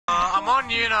on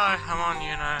Uno. I'm on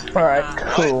Uno. Alright,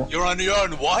 cool. What? You're on your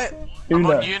own what? I'm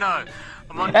on Uno.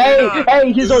 I'm on Hey, Uno.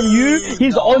 hey, he's on you.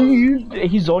 He's on you.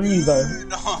 He's on you though.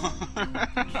 No.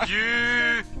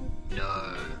 You.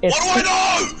 No. It's What do I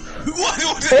know? What do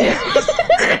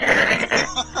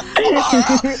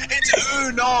It's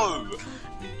Uno.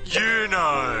 You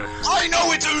know. I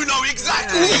know it's Uno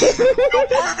exactly. You're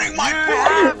proving my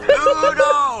point.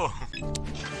 Uno.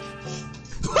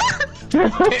 Hit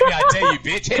me, I dare you,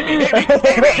 bitch. Hit me, hit me, hit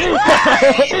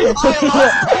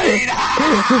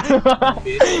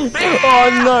me! Oh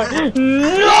no!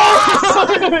 No!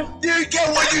 You get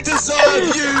what you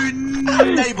deserve, you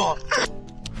neighbor!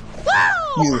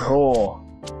 You whore.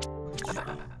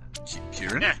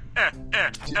 Kieren?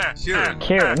 Kieren.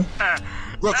 Kieren?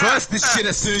 Reverse this shit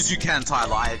as soon as you can,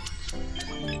 Ty.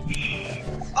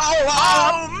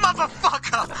 Oh,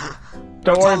 motherfucker!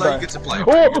 Don't worry You about get it. to play.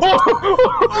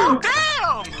 Oh!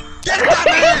 Damn! Get that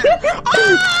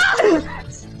man!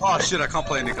 Oh shit, I can't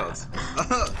play any cards.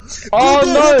 Oh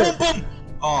no! Boom, boom.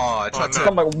 Oh, I tried to.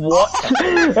 I'm like, what?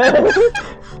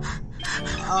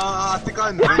 I think I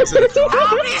invented it.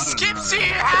 How many skips do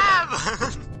you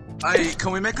have? Hey,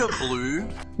 can we make a blue?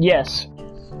 Yes.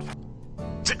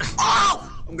 Oh!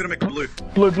 I'm gonna make a blue.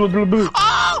 Blue, blue, blue, blue.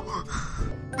 Oh!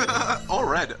 Or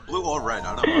red. Blue or red,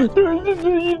 I don't know.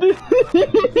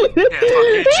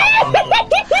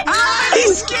 How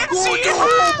many skips do you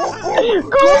have?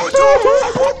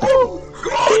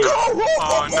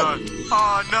 Oh no!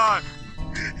 Oh no!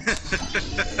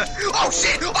 Oh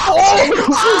shit! Oh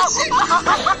shit!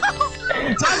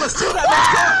 Tyler, steal that, let's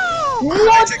go!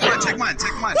 What? Take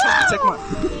mine.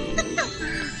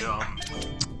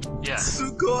 Yeah.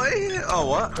 Sugoi? Oh,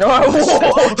 what? Oh,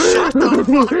 Shut the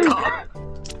fuck up!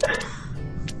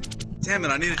 Damn it,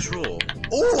 I need a draw.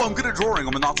 Oh, I'm good at drawing,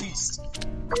 I'm an artiste.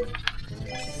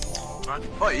 What?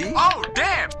 Oi. Oh,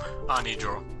 damn! I need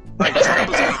draw. Hey,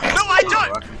 No, I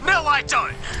don't! No, I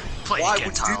don't! Play Why again,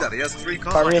 would you do that? He has 3 I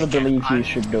cards. really believe you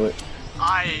should do it.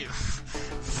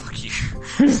 Fuck you.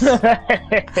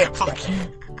 Fuck you.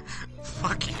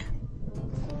 Fuck you.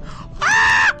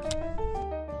 Ah!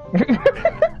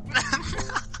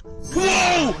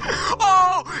 Whoa!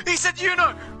 Oh! He said you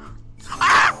know!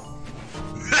 Ah!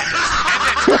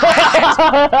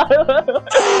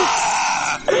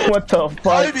 What the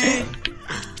fuck? Baby!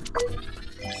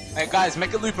 Hey guys,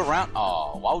 make a loop around.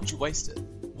 Oh, why would you waste it?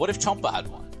 What if Chomper had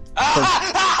one?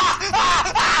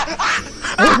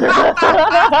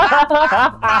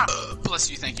 Bless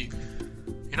you, thank you.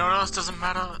 You know what else doesn't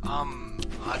matter?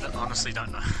 I honestly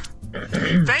don't know.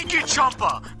 Thank you,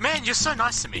 Chomper! Man, you're so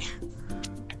nice to me.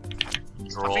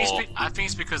 Draw. I think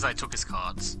it's because I took his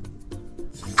cards.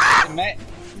 Mate.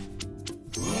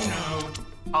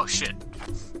 Oh shit.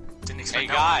 Didn't expect Hey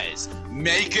that. guys,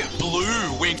 make it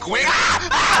blue. Wink, wink.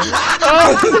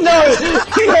 Oh no!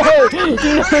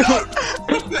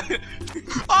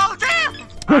 Oh damn!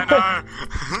 I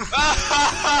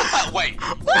know. Wait.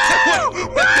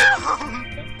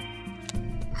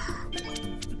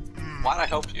 Why'd I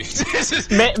help you?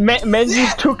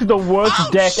 Menzies took the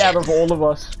worst deck out of all of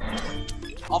us.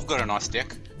 I've got a nice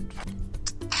deck.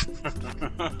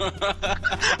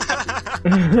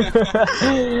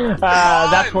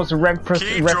 That was Keep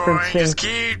drawing, referencing just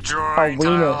keep drawing,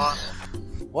 Tyler. Awenas.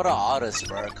 What an artist,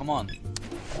 bro. Come on.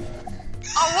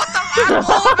 Oh, what the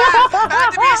fuck? That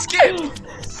had to be a skip!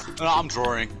 No, I'm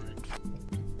drawing.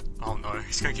 Oh no,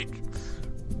 he's gonna kick.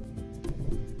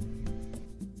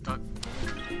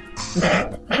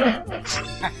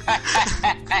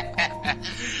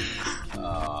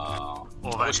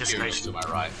 All that anticipation. To my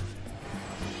right.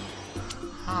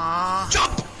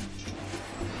 Jump!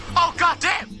 Oh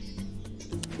goddamn!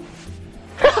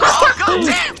 Oh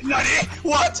goddamn! Nutty!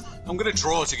 What? I'm gonna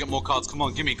draw to get more cards. Come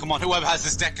on, gimme. Come on. Whoever has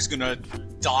this deck is gonna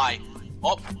die.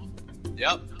 Oh.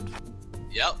 Yep.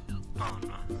 Yep. Oh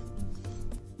no.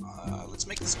 Let's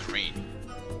make this green.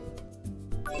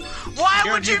 Why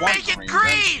Kieren, would you want make it green,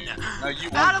 green? don't you? No, you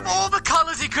want Out of green. all the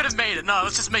colors he could have made it. No,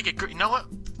 let's just make it green. You know what?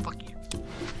 Fuck you.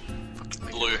 Fuck you.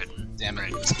 Blue. Damn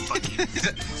it. Fuck you.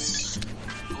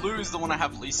 Blue is the one I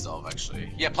have least of,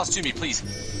 actually. Yeah, +2 me, please.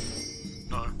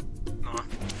 No. No.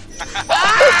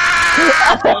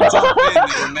 Don't jump in,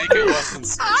 it'll make it worse than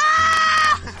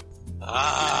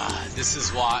this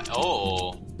is why.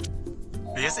 Oh.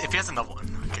 If he has another one.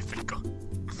 Okay, thank God.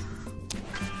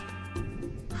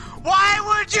 Why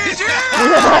would you do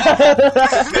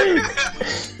that?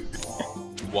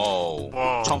 Whoa.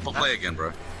 Whoa. Chomper, play again,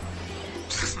 bro.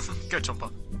 Go, Chomper.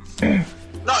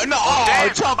 No, damn.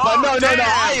 Chomper, Oh, no, damn.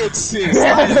 I insist.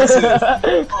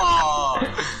 Oh.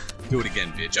 Do it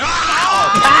again, bitch.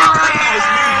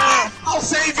 I'll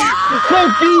save you.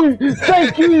 Thank you!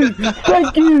 Thank you!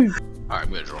 Thank you! Alright, I'm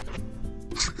gonna draw.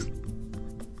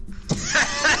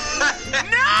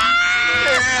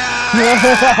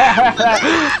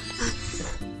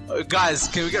 Guys,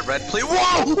 can we get red, please?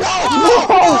 Whoa!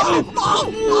 Whoa!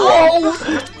 Whoa!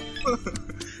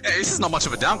 Hey, this is not much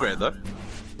of a downgrade, though.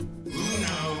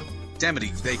 Damn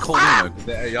it, they called Uno,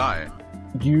 the AI.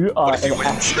 You are What if he an wins?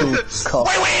 actual cock.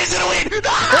 Wait, is it a win?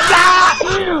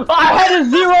 I had a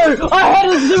 0! I had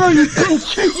a 0, you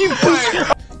bitch! You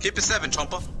bitch! Keep it 7,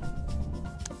 Chomper.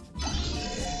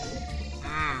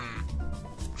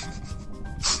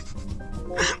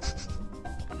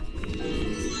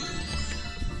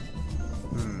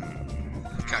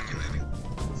 Calculating.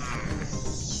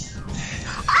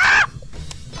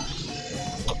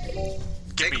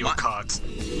 Give me your cards.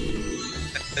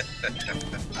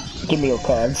 Give me your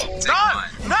cards. Take No!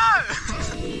 mine. No!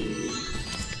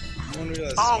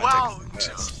 Oh Oh wow!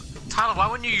 Tyler, why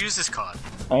wouldn't you use this card?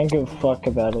 I ain't give a fuck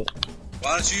about it.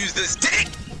 Why don't you use this dick?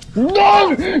 No!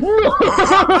 No! No!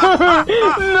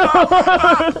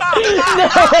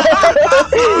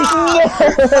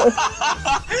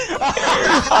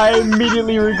 I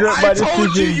immediately regret my decision. I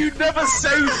told you never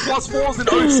save +4s in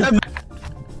 07.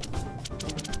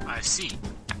 I see.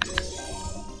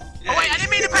 Oh wait, I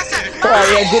didn't mean to press that! Oh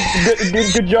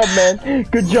yeah, good job, man.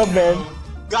 Good job, man.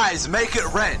 Guys, make it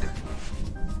red.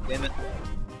 Damn it.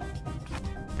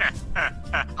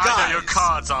 I know your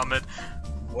cards, Ahmed.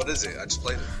 What is it? I just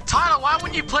played it. Tyler, why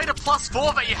wouldn't you play the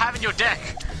 +4 that you have in your deck?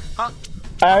 Huh?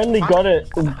 I only got it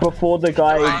before the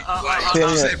guy Did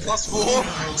you say +4?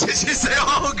 Did you say,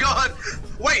 oh god?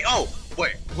 Wait,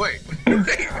 wait.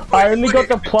 I only got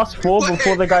the +4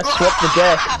 before the guy swapped the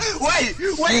deck. Wait,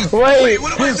 what am I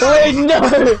Wait, doing? no!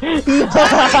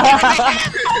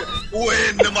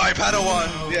 Win my Padawan,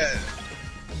 yeah.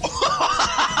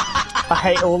 I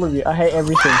hate all of you. I hate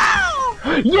everything.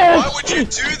 Yes! Why would you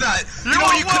do that? You know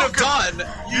what you could have done?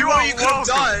 You know what you could have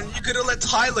done? You could have let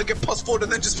Tyler get +4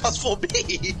 and then just +4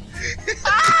 me.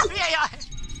 Ah, yeah.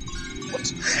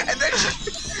 What? And then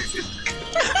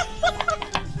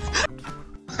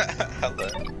hello.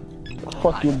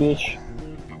 Fuck you, bitch.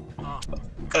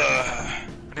 I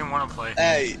didn't want to play.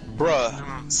 Hey, bruh.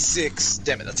 6.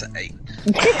 Damn it, that's an 8.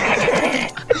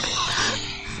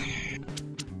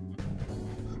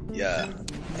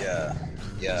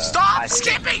 Yeah. Stop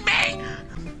skipping me!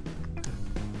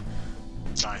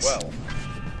 Nice. Well,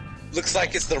 looks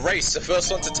like it's the race. The first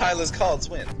one to Tyler's cards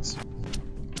wins.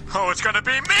 Oh, it's gonna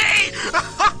be me!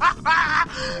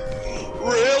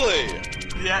 Really?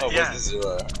 Yeah, Oh, yeah. where's the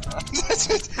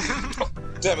 0?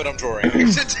 Damn it, I'm drawing.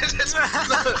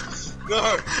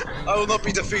 No, I will not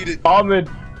be defeated. Ahmed,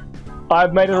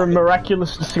 I've made a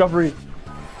miraculous discovery.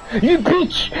 You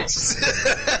bitch!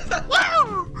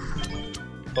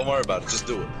 Don't worry about it, just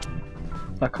do it.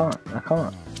 I can't.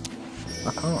 Oh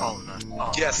no.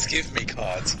 Oh. Yes, give me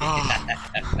cards. Oh.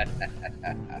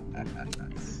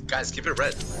 Guys, keep it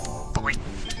red. Boing.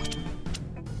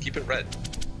 Keep it red.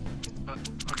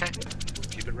 Okay.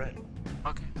 Keep it red.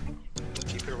 Okay. Just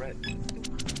keep it red.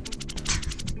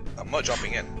 I'm not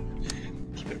jumping in.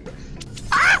 Keep it red.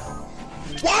 Ah!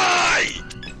 Why?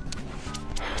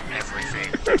 Everything.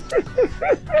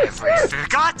 Everything.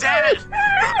 God damn it!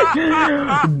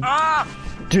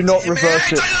 Do not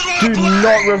reverse it. Do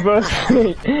not reverse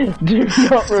it. Do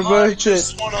not I reverse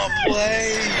just it. wanna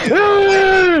play.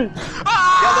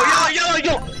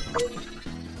 Yellow.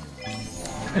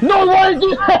 No, why do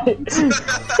that?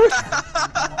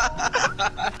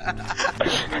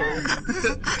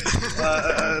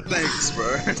 Thanks,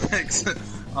 bro. Thanks.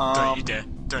 Don't you dare.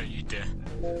 Don't you dare.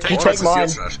 You take mine.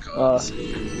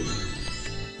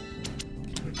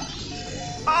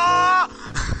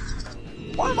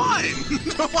 Why mine?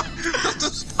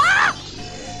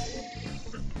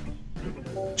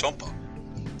 Chomper.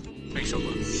 Thanks so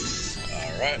much.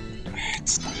 Alright.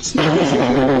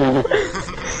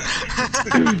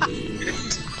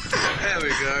 There we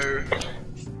go.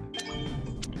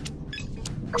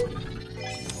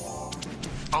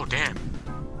 Oh, damn.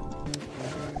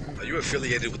 Are you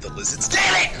affiliated with the lizards?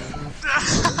 Damn it!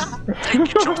 Thank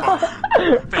you, Chomper.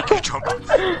 Thank you, Chomper.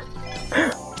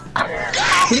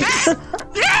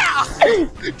 Yeah!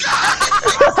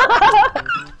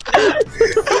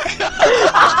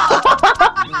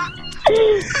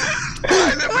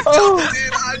 I never jumped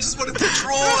in, I just wanted to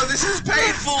draw, this is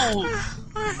painful!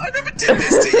 I never did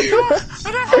this to you! I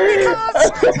don't have any cards!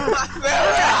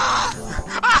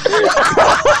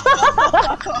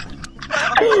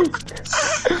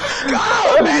 Go,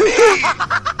 baby!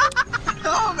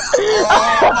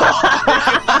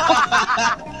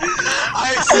 I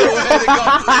swear to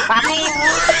god!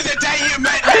 You'll ruin the day you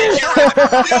met me, Kieren! You'll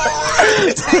ruin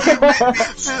the day you met me!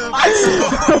 I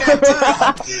swear to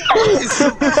God! Oh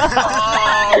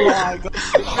my god!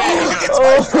 It's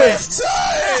my first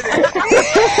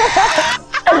turn!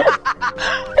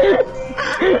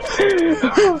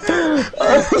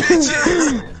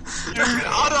 Bitches! You're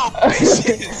utter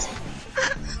bitches!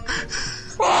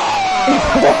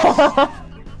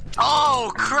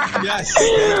 Oh crap! Yes!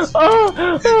 Oh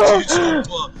my god!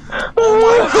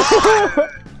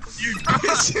 You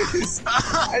bitches! I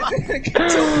didn't get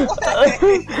to play!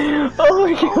 Oh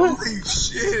my god! Holy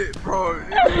shit, bro!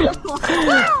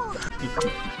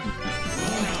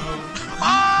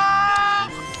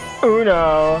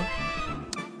 Uno!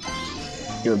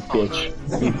 You're a bitch.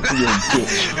 You're a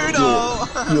bitch. Uno!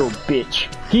 You're a bitch.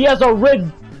 He has a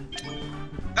red.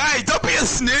 Hey, don't be a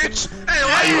snitch! Hey,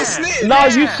 why are you a snitch? No,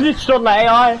 you snitched on the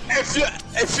AI.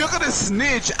 If you're gonna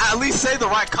snitch, at least say the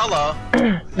right color.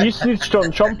 You snitched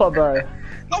on Chomper, bro.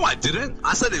 No, I didn't.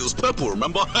 I said it was purple,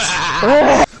 remember?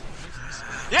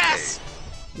 Yes!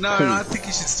 No, I think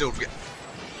you should still get.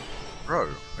 Bro,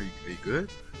 are you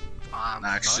good?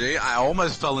 Actually, I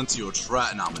almost fell into your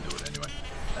trap. Nah, I'm gonna do it anyway.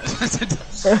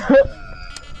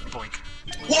 Boink.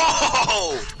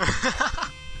 Whoa!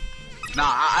 Nah,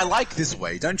 I like this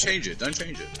way. Don't change it. Don't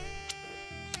change it.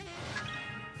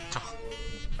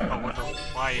 I wonder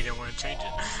why you didn't want to change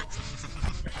it.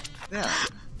 Yeah.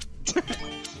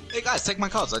 Hey guys, take my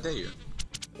cards. I dare you.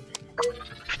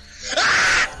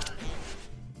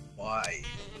 Why?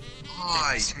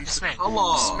 Why? This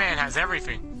man has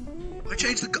everything. I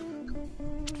changed the color.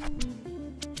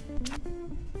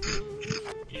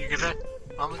 You get that,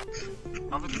 Ahmed?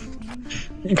 Ahmed?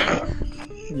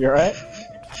 You alright?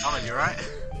 Ahmed, you alright?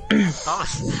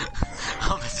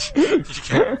 Ahmed, you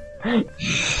can.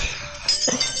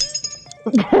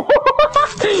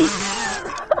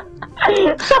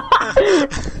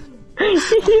 You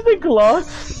see the glass?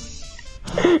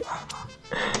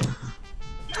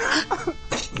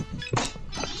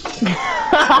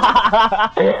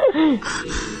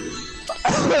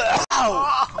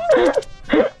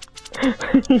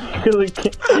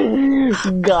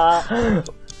 God.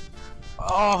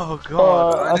 Oh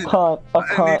god. I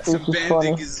can't. This is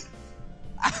funny.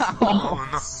 Oh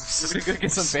no. I'm gonna go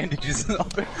get some bandages. Just Oh,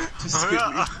 give me.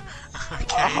 yeah. Okay.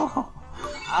 Ow.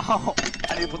 Ow.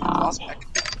 I need to put the glass back.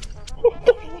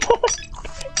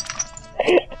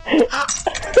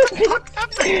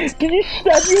 Did you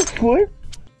stab your foot?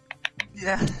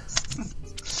 Yes.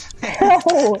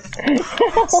 How?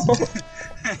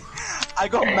 I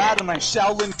got mad and I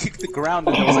Shaolin kicked the ground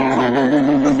and I was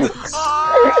like,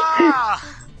 Ah!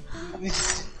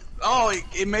 oh,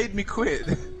 it made me quit.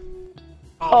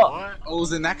 Oh, what? I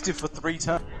was inactive for 3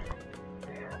 turns.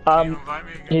 You invite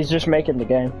me again? He's just making the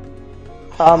game.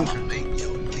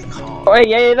 Oh,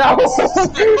 yeah, no!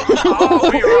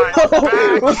 Oh, you're right.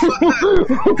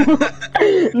 Back.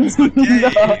 It's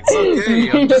okay.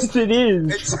 I'm Yes, just, it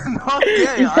is. it's not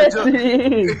gay. Yes, it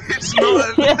is. It's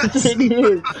not. Yes, it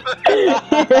is.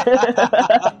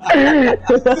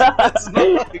 That's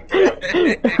not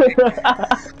gay.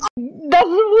 That's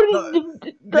what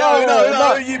it.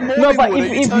 No, you more No, than but would.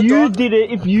 if you did it,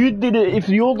 if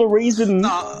you're the reason.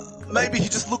 Nah, maybe he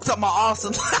just looked at my ass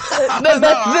and. No,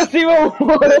 that's even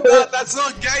worse. That's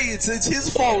not gay. It's his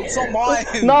fault. It's not mine.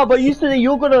 No, but you said that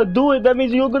you're gonna do it. That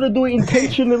means you're gonna do it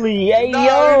intentionally. Hey, No,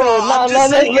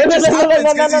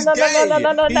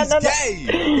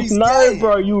 no,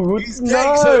 bro, you rude. He's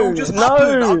gay, so it will just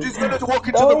happen. I'm just gonna walk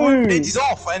into the room and he's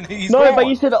off and he's gone. but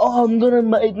you said, oh, I'm gonna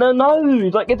make no,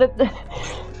 like that.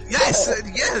 Yes.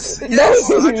 No.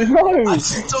 I'm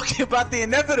just talking about the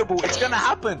inevitable. It's gonna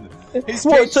happen. He's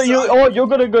What? big So you're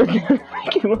gonna go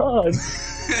make him hard?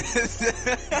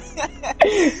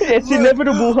 It's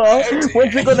inevitable, huh?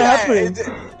 When's it gonna happen?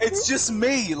 It's just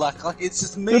me, like it's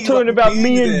just me. You're talking about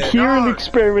me and Kieren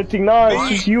experimenting. No, it's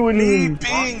just you and me him.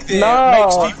 being there No.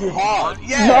 makes people hard.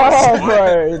 Yes. No,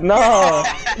 bro.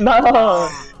 No.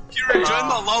 Kieren, join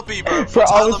the lobby, bro. Bro,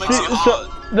 I was makes you hard.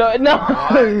 no.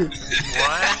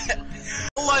 What?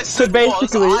 All I So said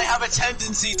basically, was, I have a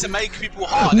tendency to make people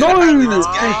hard. no. And apparently that's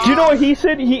gay. Do you know what he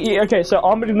said? Okay. So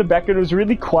Ahmed in the background was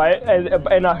really quiet,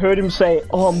 and I heard him say,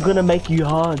 "Oh, I'm gonna make you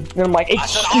hard." And I'm like, I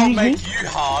said I'll "Excuse me." make you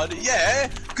hard, yeah,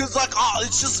 because like,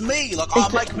 it's just me. Like, I'll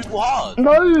make people hard.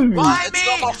 No. Why It's me?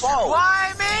 not my fault.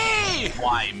 Why me?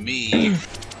 Why me?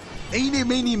 Eeny,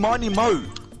 meeny, miny, mo.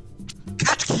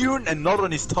 Catch Kieren and nod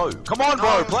on his toe. Come on,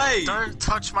 bro, play. Don't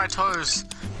touch my toes.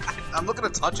 I'm not gonna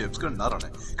touch it. I'm just gonna nut on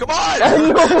it. Come on.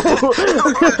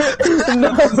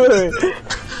 No.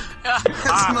 It's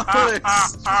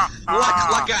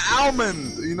like an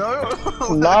almond, you know?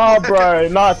 Nah, bro.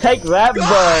 Nah, take that, bro.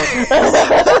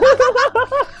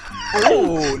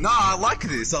 Oh, nah, I like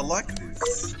this. I like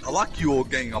this. I like you all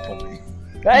ganging up on me.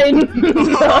 Hey, no.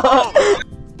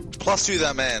 +2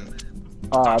 that man.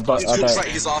 But He I looks don't. like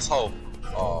his asshole.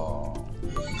 Oh.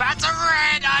 That's a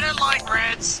red! I don't like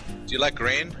reds! Do you like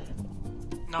green?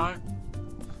 No.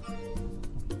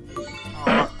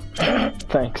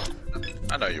 Thanks.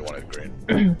 I know you wanted green.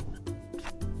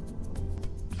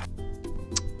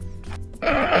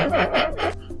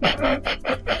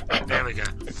 There we go.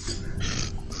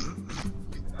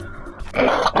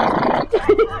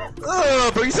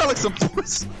 But you sound like some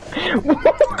puss.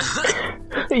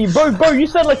 Hey, bro, you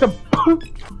sound like a.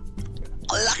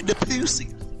 I like the pussy.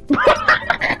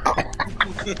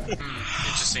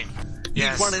 Interesting.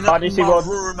 Yes. Running Oh, up DC my Lord,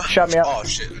 room. shut me up. Oh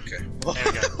shit, okay. There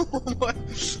we go. I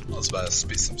was about to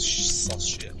spit some sus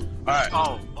shit. Alright.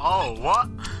 Oh, what?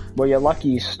 Well, you're lucky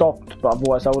you stopped, but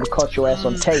otherwise I would have caught your ass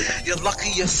on tape. You're lucky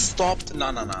you stopped.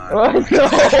 No. No, that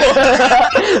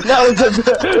was a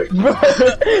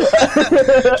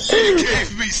You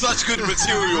gave me such good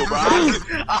material, bro.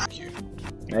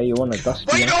 Hey, you want a dust?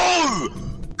 Wait, no!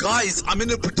 Guys, I'm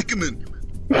in a predicament.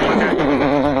 Bro,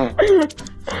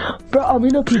 I'm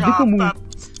in a predicament.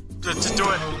 Just do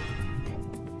it.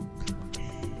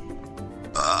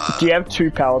 Do you have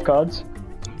 2 power cards?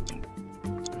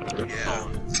 Yeah.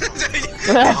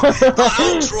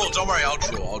 I'll draw, don't worry, I'll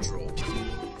draw.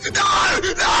 No!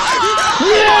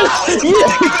 Yes!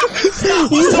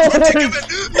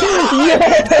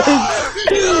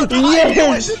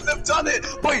 I shouldn't have done it!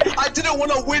 Wait, I didn't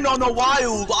want to win on a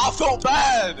wild! I felt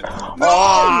bad! No!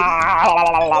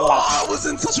 I was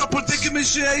in such a predicament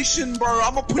situation, bro!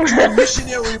 I'm gonna put you in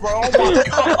missionary, bro! Oh my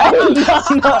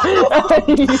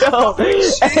god!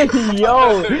 Hey,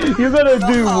 yo! You're gonna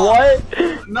do what?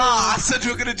 Nah, I said we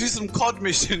were gonna do some COD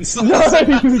missions. No,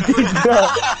 you did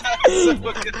not.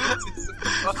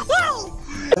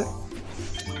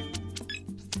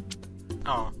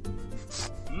 Oh.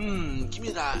 Give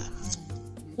me that.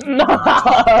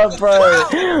 Nah, bro.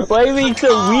 Why are you being so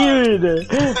weird?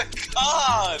 The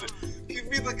card! Give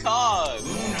me the card!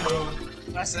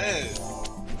 That's it.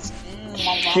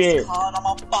 Shit. Card, I'm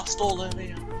gonna bust all over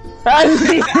you. Bro, why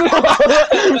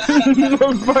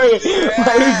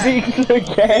are you being so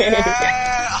gay?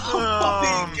 Yeah, I'm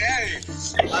fucking gay.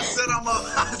 I said I'm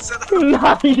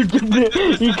Nah, you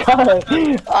didn't. You can't.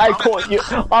 I caught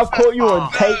you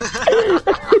on tape.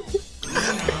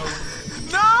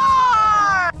 No!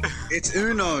 It's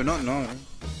Uno, not no.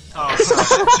 Oh,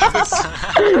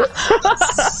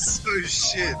 So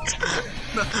shit.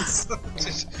 That's so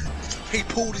shit. He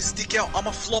pulled his dick out,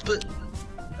 I'ma flop it.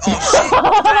 Oh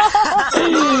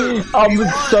shit! I'm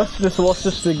just lost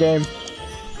just the game.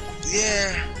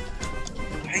 Yeah.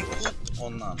 Hey, oh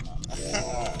no.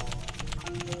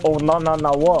 Oh no,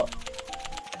 what?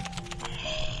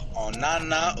 Oh na,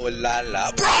 oh la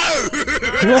la. Bro!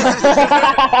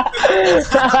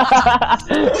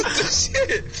 What the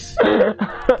shit?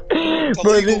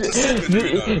 Bro,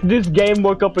 this game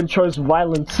woke up and chose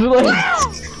violence. Whoa, guys!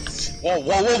 Hey,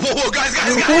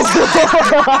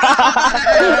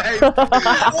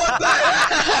 what the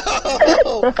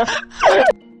hell?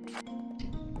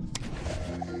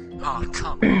 oh,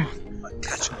 come on. I'm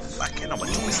catching a flack and I'm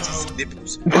gonna twist his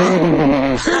nipples.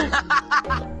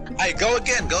 Hey, go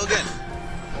again.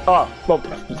 Oh, well,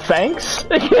 thanks.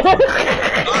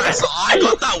 Alright, so I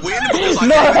got that win because I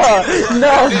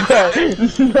No.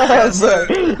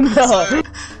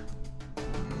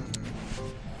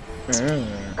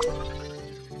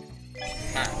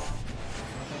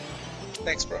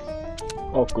 Thanks, bro.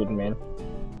 Oh, good man.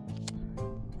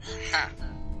 Ha.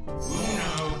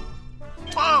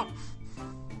 Whoa!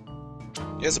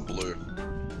 He has a blue.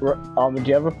 Do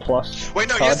you have a plus? Wait,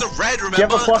 no, card? he has a red, remember? Do you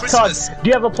have a plus Christmas. card? Do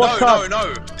you have a plus card?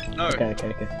 No. Okay.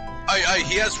 Hey,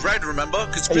 he has red, remember?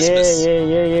 Because Christmas.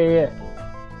 Yeah.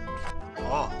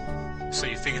 Oh. So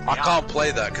you figured me I out. can't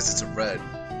play that because it's a red.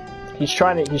 He's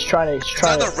trying It's to.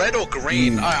 either red or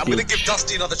green. Alright, I'm gonna bitch. give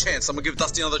Dusty another chance. What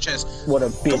a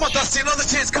bitch. Come on, Dusty, another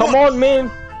chance. Come on, man.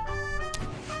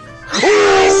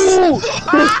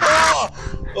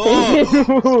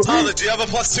 Oh, Tyler, do you have a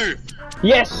 +2?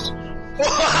 Yes.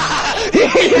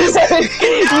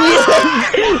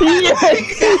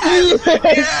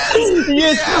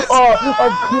 Yes. Oh,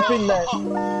 I'm clipping that.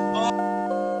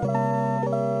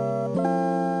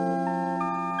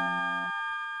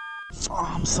 Oh,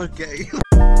 I'm so gay.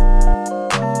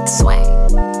 Sway.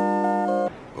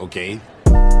 Okay.